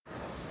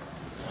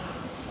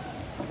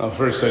Well,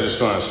 first I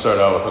just want to start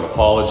out with an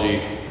apology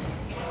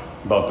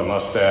about the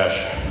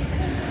mustache.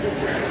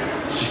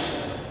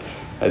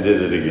 I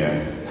did it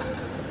again.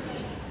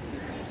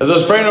 As I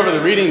was praying over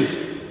the readings,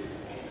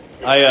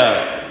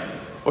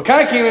 what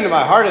kind of came into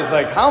my heart is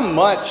like how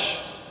much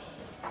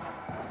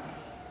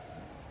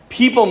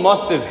people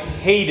must have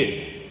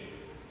hated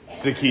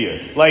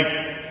Zacchaeus. Like,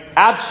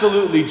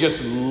 absolutely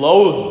just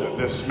loathed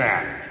this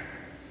man.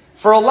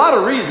 For a lot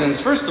of reasons.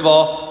 First of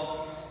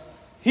all,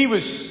 he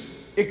was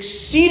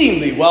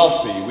exceedingly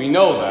wealthy, we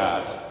know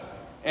that.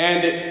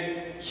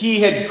 And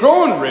he had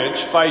grown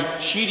rich by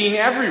cheating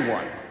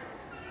everyone,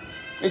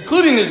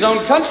 including his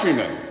own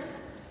countrymen.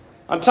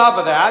 On top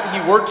of that,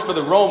 he worked for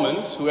the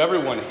Romans, who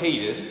everyone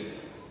hated,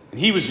 and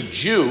he was a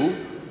Jew.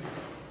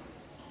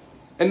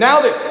 And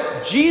now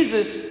that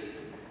Jesus,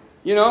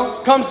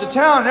 comes to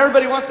town and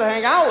everybody wants to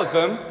hang out with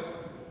him,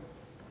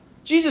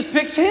 Jesus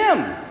picks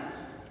him.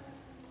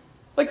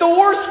 Like the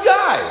worst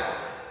guy.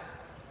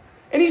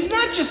 And he's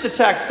not just a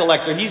tax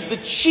collector, he's the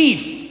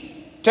chief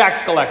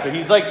tax collector.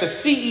 He's like the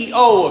CEO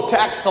of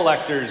tax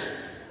collectors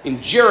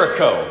in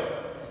Jericho.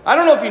 I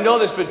don't know if you know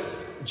this, but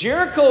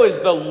Jericho is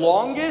the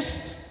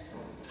longest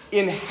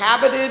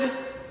inhabited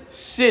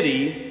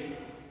city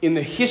in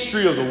the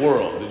history of the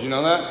world. Did you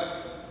know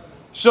that?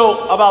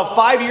 So about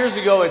 5 years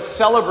ago, it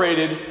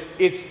celebrated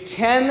its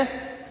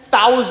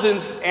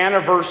 10,000th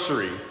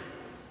anniversary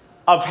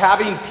of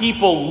having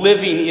people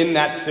living in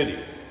that city.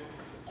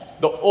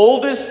 The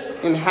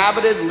oldest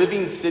inhabited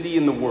living city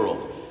in the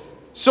world.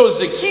 So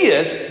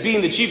Zacchaeus,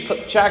 being the chief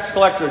tax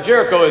collector of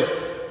Jericho, is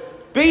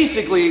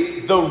basically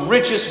the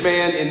richest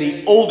man in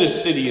the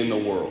oldest city in the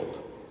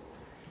world.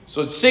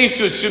 So it's safe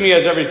to assume he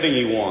has everything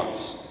he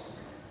wants.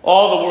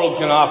 All the world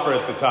can offer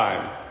at the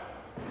time.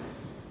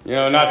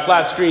 Not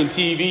flat screen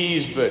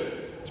TVs, but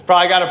he's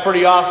probably got a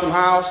pretty awesome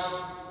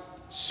house,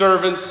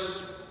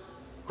 servants,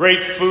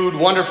 great food,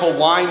 wonderful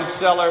wine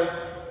cellar,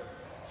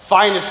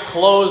 finest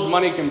clothes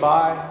money can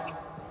buy.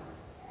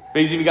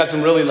 But he's even got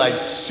some really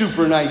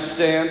super nice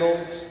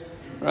sandals,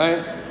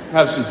 right?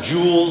 Have some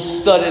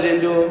jewels studded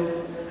into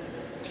them.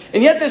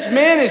 And yet this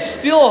man is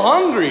still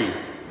hungry.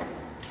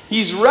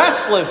 He's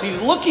restless.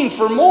 He's looking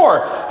for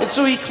more. And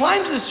so he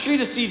climbs this tree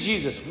to see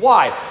Jesus.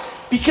 Why?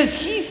 Because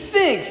he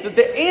thinks that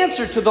the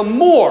answer to the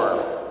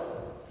more,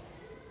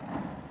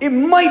 it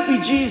might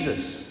be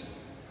Jesus.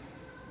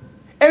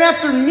 And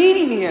after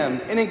meeting him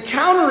and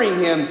encountering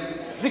him,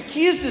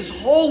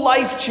 Zacchaeus' whole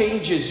life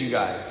changes, you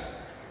guys.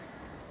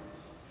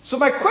 So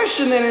my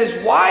question then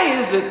is, why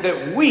is it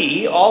that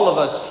we, all of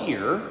us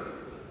here,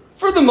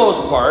 for the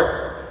most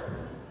part,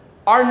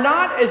 are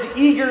not as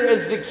eager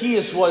as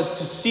Zacchaeus was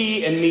to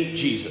see and meet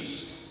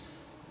Jesus?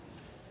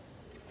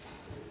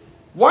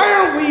 Why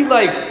aren't we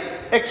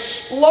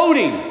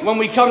exploding when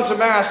we come to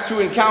Mass to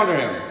encounter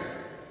him?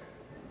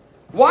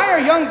 Why are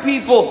young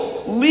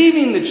people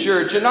leaving the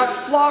church and not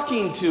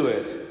flocking to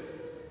it?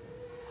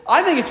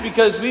 I think it's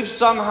because we've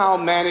somehow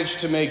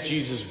managed to make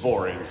Jesus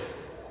boring.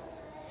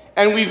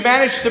 And we've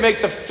managed to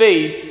make the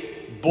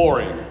faith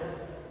boring.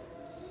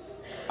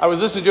 I was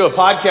listening to a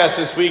podcast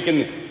this week,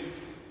 and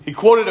he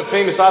quoted a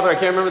famous author. I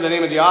can't remember the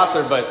name of the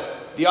author,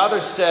 but the author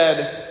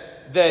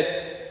said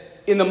that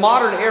in the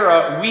modern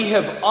era, we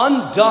have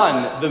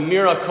undone the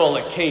miracle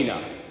at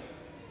Cana.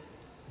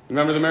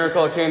 Remember the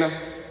miracle at Cana?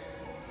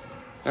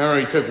 Remember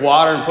he took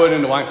water and put it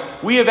into wine?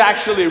 We have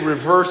actually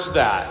reversed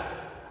that.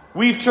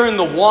 We've turned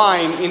the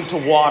wine into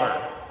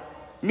water.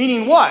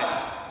 Meaning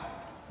what?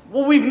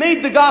 Well, we've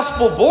made the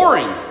gospel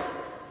boring.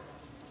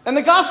 And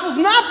the gospel's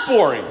not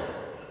boring.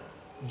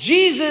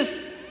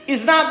 Jesus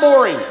is not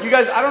boring. You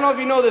guys, I don't know if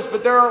you know this,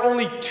 but there are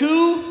only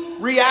two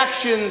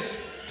reactions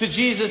to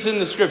Jesus in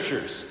the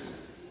scriptures.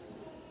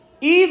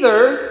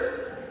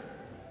 Either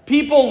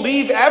people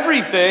leave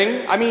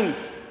everything,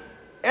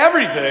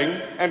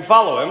 and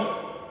follow him,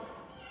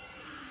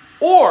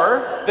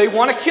 or they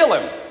want to kill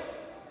him.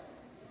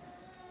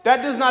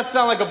 That does not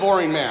sound like a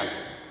boring man.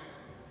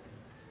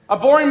 A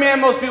boring man,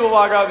 most people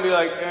walk out and be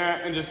like,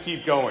 and just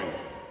keep going.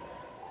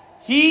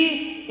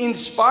 He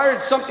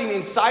inspired something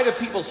inside of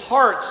people's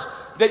hearts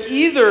that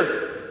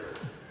either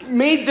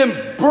made them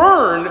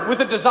burn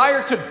with a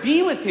desire to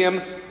be with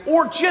him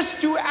or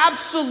just to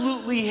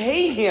absolutely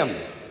hate him,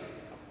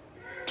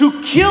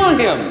 to kill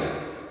him.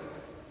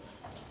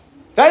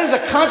 That is a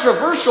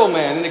controversial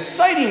man, an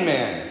exciting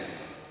man,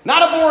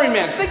 not a boring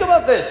man. Think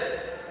about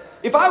this.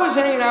 If I was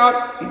hanging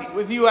out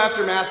with you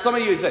after Mass, some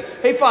of you would say,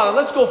 hey, Father,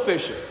 let's go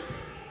fishing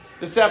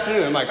this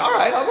afternoon. I'm like, all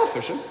right, I'll go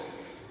fishing.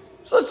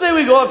 So let's say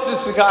we go up to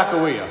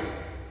Sakakawea.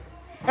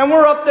 And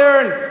we're up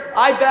there, and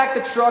I back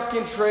the truck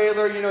and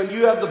trailer, and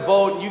you have the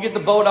boat, and you get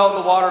the boat out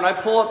in the water, and I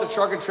pull up the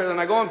truck and trailer,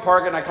 and I go and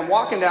park it, and I come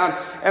walking down,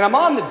 and I'm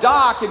on the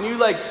dock, and you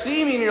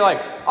see me, and you're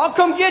like, I'll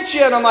come get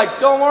you. And I'm like,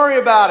 don't worry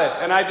about it.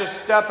 And I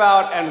just step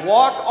out and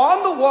walk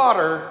on the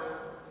water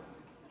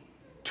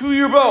to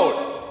your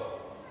boat.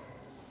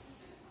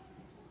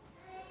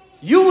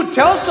 You would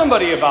tell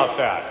somebody about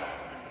that.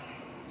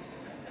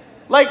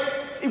 Like,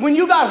 when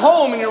you got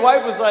home and your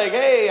wife was like,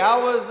 hey,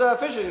 how was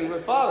fishing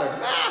with Father?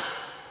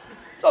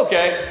 It's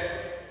okay.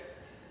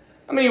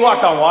 I mean, he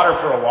walked on water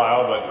for a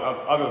while, but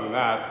other than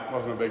that, it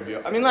wasn't a big deal.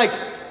 I mean, like,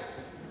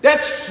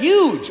 that's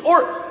huge.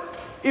 Or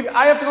if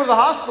I have to go to the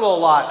hospital a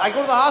lot. I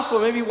go to the hospital,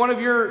 maybe one of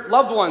your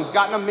loved ones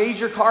got in a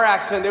major car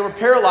accident. They were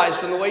paralyzed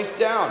from the waist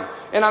down.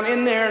 And I'm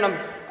in there and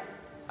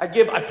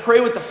I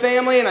pray with the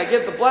family and I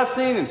give the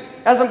blessing. And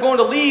as I'm going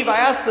to leave, I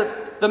ask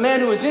the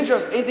man who was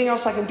injured, anything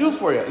else I can do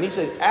for you? And he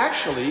said,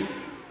 actually,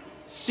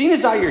 seeing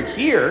as you're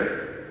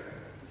here,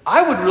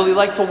 I would really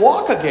like to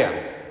walk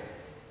again.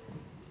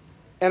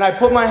 And I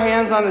put my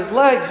hands on his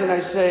legs and I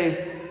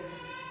say,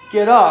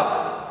 get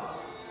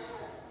up,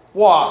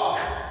 walk.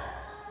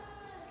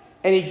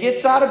 And he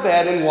gets out of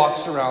bed and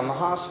walks around the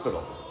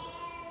hospital.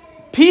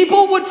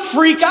 People would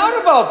freak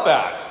out about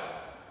that.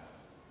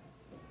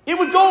 It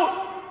would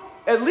go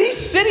at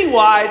least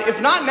citywide,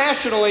 if not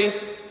nationally.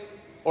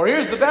 Or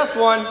here's the best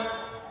one.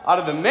 Out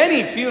of the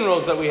many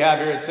funerals that we have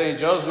here at St.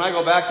 Joe's, when I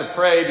go back to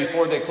pray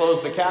before they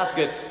close the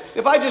casket,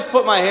 if I just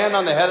put my hand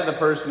on the head of the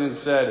person and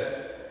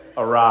said,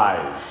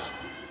 arise.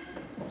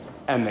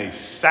 And they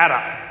sat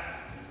up.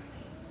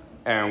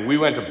 And we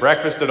went to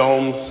breakfast at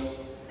Ohm's.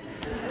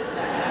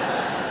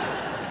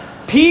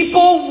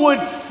 People would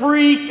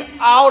freak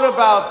out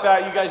about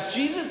that, you guys.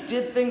 Jesus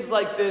did things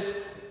like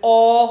this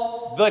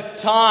all the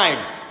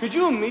time. Could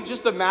you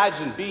just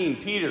imagine being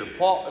Peter,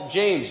 Paul,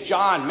 James,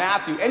 John,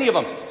 Matthew, any of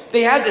them?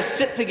 They had to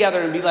sit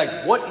together and be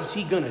like, what is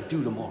he going to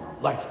do tomorrow?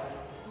 Like,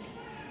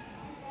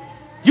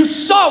 you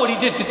saw what he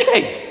did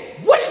today.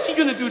 What is he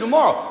going to do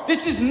tomorrow?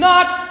 This is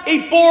not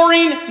a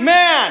boring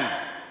man.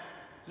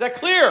 Is that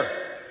clear?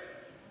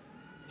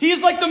 He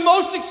is like the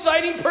most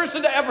exciting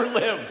person to ever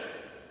live.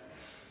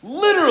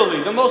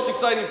 Literally the most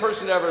exciting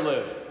person to ever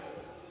live.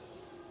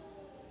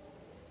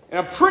 And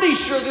I'm pretty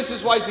sure this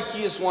is why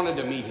Zacchaeus wanted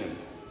to meet him.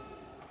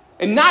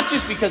 And not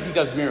just because he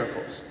does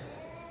miracles.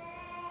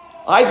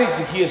 I think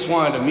Zacchaeus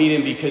wanted to meet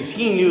him because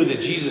he knew that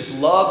Jesus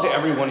loved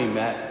everyone he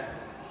met.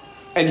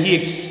 And he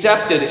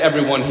accepted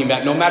everyone he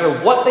met, no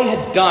matter what they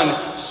had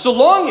done, so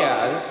long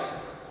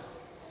as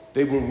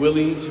they were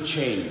willing to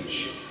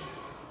change.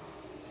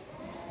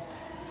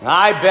 And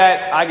I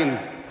bet I can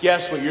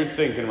guess what you're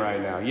thinking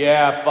right now.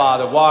 Yeah,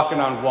 Father,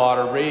 walking on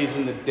water,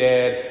 raising the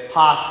dead,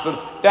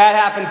 hospital. That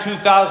happened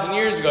 2,000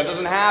 years ago. It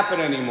doesn't happen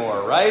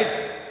anymore,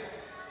 right?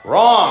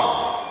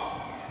 Wrong.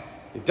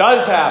 It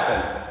does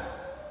happen.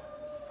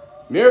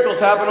 Miracles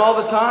happen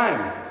all the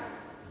time.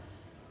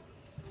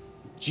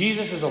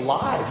 Jesus is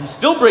alive. He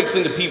still breaks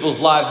into people's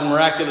lives in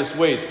miraculous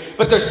ways.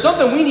 But there's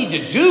something we need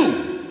to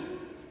do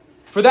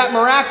for that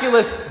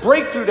miraculous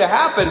breakthrough to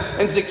happen.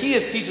 And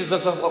Zacchaeus teaches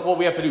us what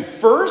we have to do.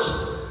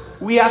 First,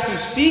 we have to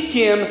seek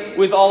him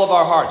with all of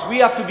our hearts. We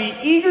have to be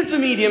eager to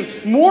meet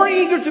him, more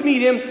eager to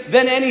meet him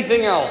than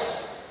anything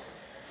else.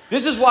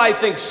 This is why I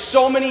think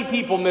so many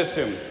people miss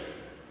him.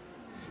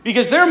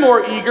 Because they're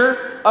more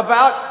eager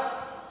about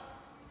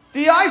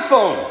the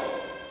iPhone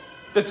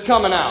that's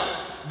coming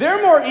out.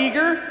 They're more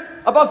eager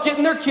about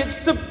getting their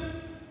kids to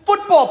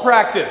football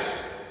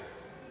practice.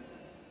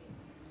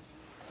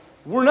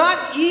 We're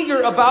not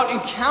eager about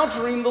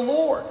encountering the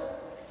Lord.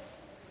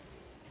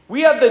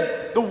 We have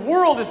the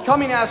world is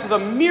coming at us with a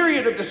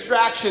myriad of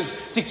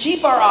distractions to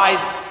keep our eyes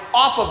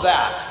off of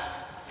that.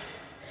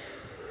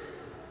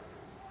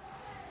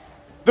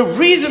 The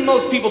reason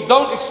most people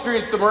don't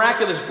experience the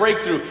miraculous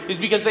breakthrough is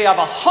because they have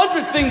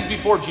 100 things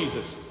before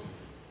Jesus.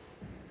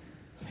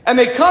 And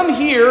they come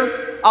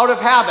here out of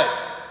habit.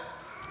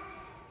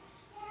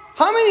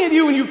 How many of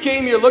you, when you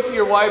came here, look at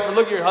your wife or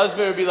look at your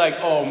husband and be like,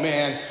 oh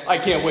man, I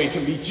can't wait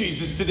to meet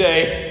Jesus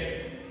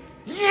today.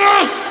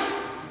 Yes!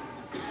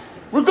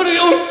 We're going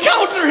to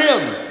encounter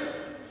him.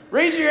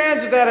 Raise your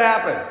hands if that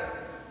happened.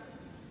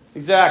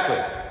 Exactly.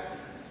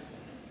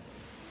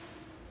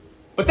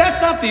 But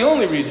that's not the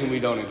only reason we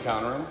don't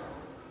encounter him.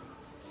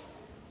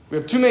 We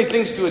have too many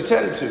things to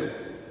attend to.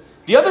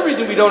 The other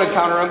reason we don't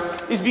encounter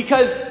him is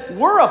because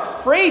we're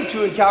afraid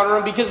to encounter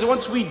him, because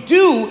once we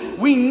do,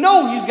 we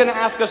know he's going to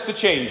ask us to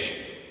change.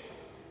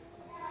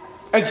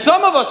 And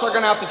some of us are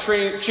going to have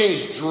to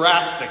change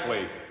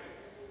drastically.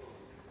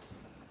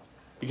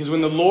 Because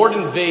when the Lord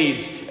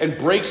invades and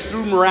breaks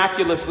through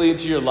miraculously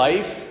into your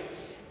life,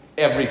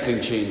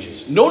 everything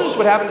changes. Notice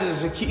what happened to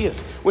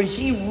Zacchaeus. When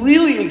he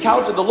really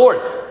encountered the Lord,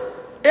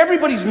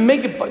 everybody's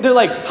making fun. They're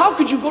like, how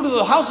could you go to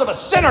the house of a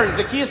sinner? And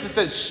Zacchaeus, it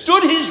says,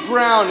 stood his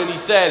ground and he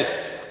said,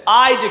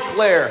 I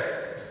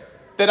declare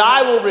that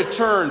I will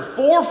return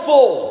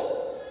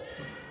fourfold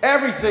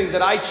everything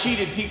that I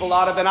cheated people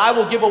out of, and I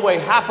will give away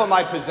half of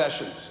my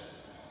possessions.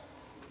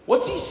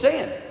 What's he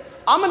saying?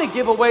 I'm going to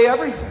give away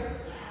everything.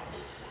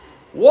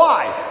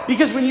 Why?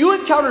 Because when you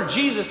encounter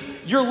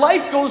Jesus, your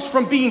life goes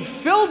from being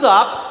filled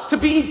up to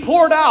being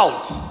poured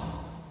out.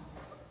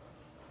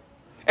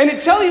 And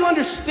until you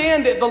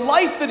understand that the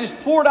life that is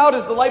poured out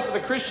is the life of the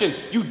Christian,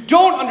 you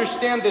don't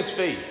understand this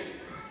faith.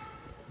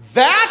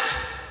 That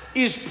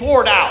is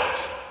poured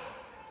out.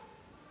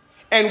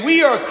 And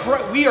we are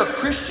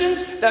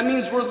Christians. That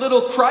means we're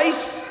little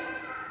Christs.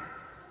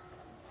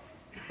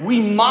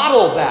 We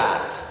model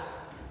that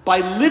by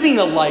living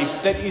a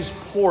life that is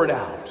poured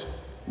out,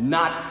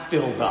 not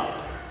filled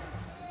up.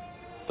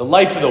 The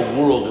life of the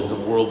world is a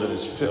world that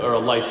is, or a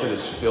life that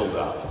is filled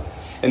up.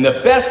 And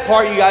the best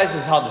part, you guys,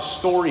 is how the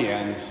story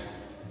ends.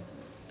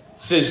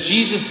 It says,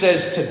 Jesus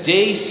says,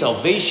 today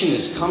salvation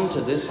has come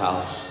to this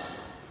house.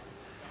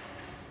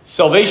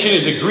 Salvation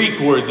is a Greek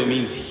word that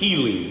means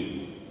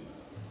healing.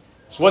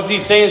 So what's he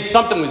saying?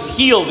 Something was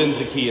healed in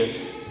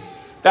Zacchaeus.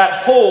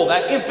 That hole,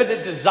 that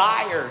infinite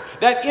desire,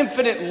 that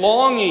infinite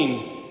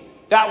longing,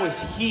 that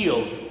was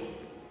healed,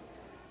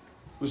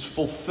 was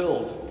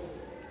fulfilled.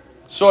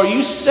 So are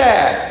you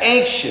sad,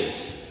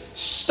 anxious,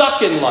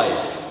 stuck in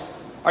life?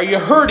 Are you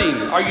hurting?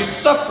 Are you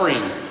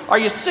suffering? Are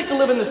you sick of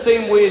living the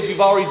same way as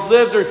you've always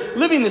lived, or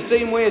living the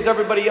same way as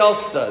everybody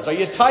else does? Are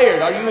you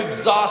tired? Are you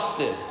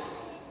exhausted?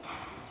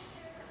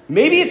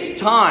 Maybe it's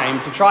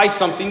time to try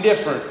something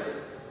different.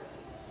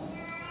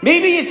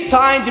 Maybe it's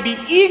time to be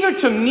eager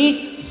to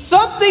meet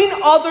something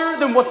other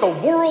than what the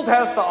world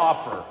has to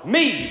offer.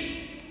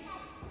 Maybe.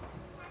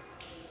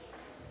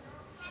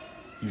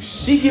 You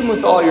seek him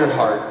with all your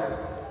heart.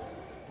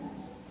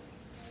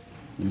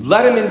 You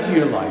let him into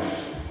your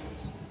life.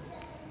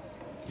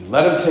 You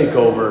let him take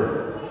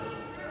over.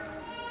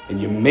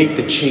 And you make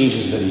the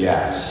changes that he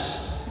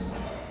asks.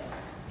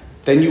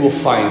 Then you will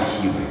find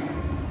healing.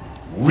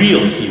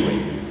 Real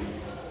healing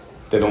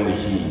that only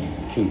he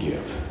can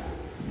give.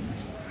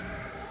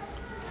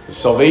 The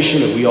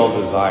salvation that we all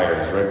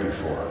desire is right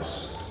before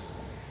us.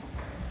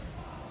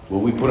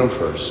 Will we put him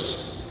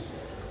first?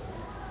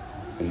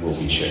 And will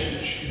we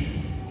change?